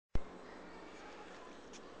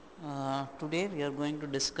Today we are going to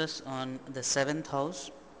discuss on the seventh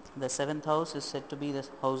house. The seventh house is said to be the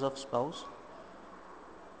house of spouse.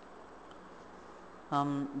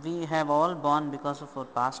 We have all born because of our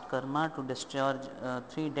past karma to discharge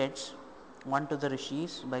three debts: one to the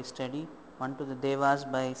rishis by study, one to the devas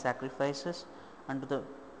by sacrifices, and to the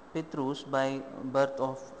pitrus by birth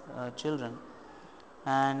of children.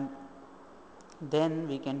 And then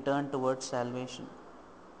we can turn towards salvation.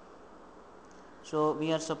 So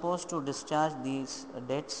we are supposed to discharge these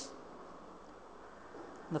debts.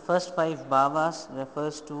 The first five bhavas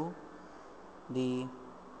refers to the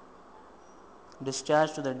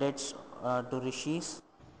discharge to the debts to rishis,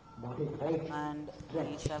 Body right and the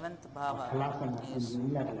stretch seventh of bhava halasana in is the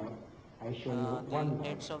inner leg. I show you the one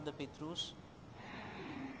debts leg. of the pitrus.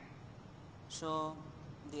 So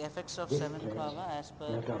the effects of This seventh stretch bhava as you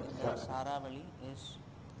per have to in the observe. Saravali is: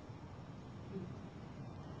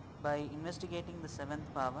 by investigating the seventh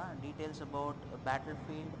bhava, details about a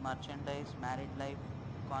battlefield, merchandise, married life,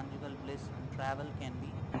 conjugal bliss and travel can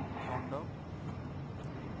be found out.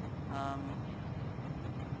 Um,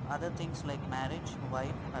 Other things like marriage,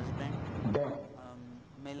 wife, husband, Then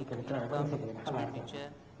you milk, can try income, once again halasana. expenditure,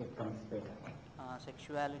 It comes better.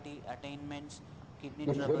 sexuality, attainments, kidney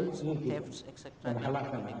It's very troubles, easy thefts, etc. in can be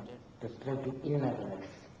halasana predicted. to stretch the inner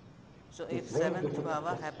legs. So if It's very seventh difficult to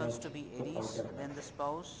bhava happens stretch to be the Aries, outer then the legs.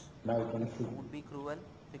 spouse Now you can see would be cruel,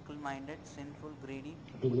 fickle-minded, sinful, greedy,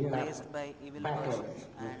 the inner crazed by evil back legs persons is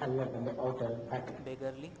and higher than the outer back legs.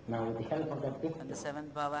 beggarly. Now with the help of the When the pistol,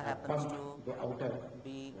 seventh bhava I happens pump to the outer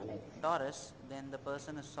be legs. Taurus, then the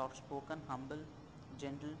person is soft-spoken, humble,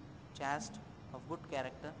 gentle, chaste, of good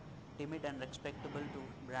character, timid and respectable to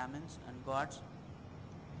Brahmins and gods.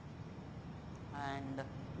 And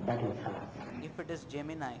That is halasana. if it is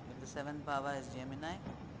Gemini, if the seventh bhava is Gemini,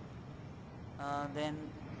 then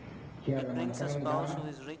Here it when I'm brings a coming spouse who down,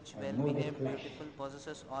 is rich, I move this well-behaved, flesh beautiful,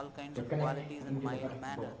 possesses all kinds to of qualities connect in into the mild first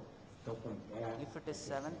manner. bone. So from there, If it I is can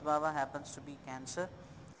seventh say, bhava happens to be Cancer,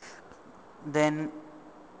 then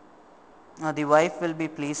the wife will be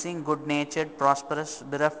pleasing, good-natured, prosperous,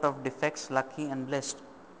 bereft of defects, lucky and blessed.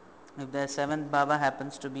 If the seventh bhava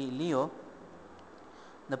happens to be Leo,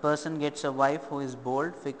 the person gets a wife who is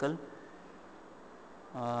bold, fickle,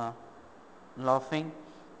 uh, laughing,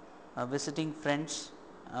 visiting friends,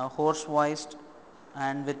 hoarse-voiced,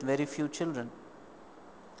 and with very few children.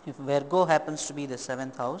 If Virgo happens to be the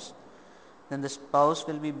seventh house, then the spouse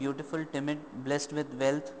will be beautiful, timid, blessed with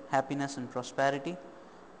wealth, happiness, and prosperity.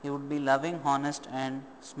 He would be loving, honest, and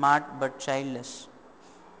smart but childless.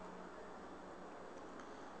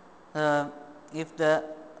 If the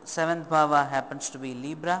seventh bhava happens to be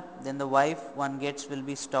Libra, then the wife one gets will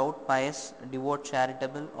be stout, pious, devout,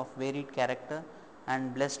 charitable, of varied character,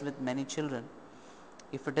 and blessed with many children.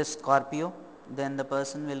 If it is Scorpio, then the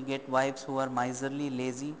person will get wives who are miserly,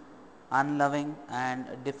 lazy, unloving, and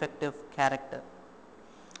defective character.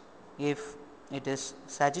 If it is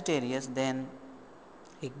Sagittarius, then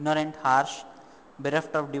ignorant, harsh,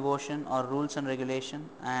 bereft of devotion or rules and regulation,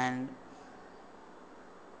 and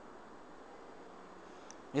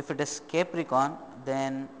if it is Capricorn,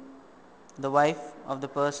 then the wife of the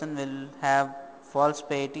person will have false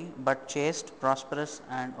piety but chaste, prosperous,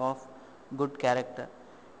 and of good character.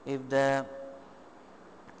 If the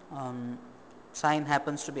sign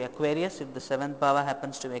happens to be Aquarius, if the seventh bhava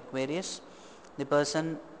happens to be Aquarius, the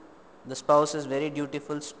person, the spouse is very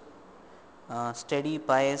dutiful, steady,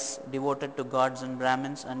 pious, devoted to gods and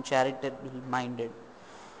Brahmins, and charitable minded.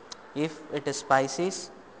 If it is Pisces,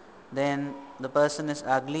 then the person is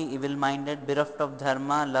ugly, evil minded, bereft of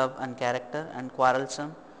dharma, love and character, and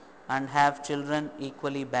quarrelsome, and have children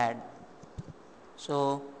equally bad.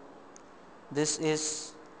 So this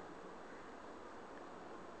is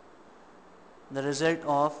the result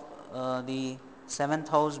of the seventh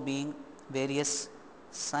house being various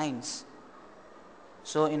signs.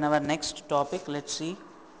 So in our next topic, let's see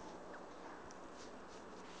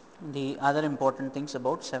the other important things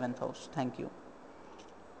about seventh house. Thank you.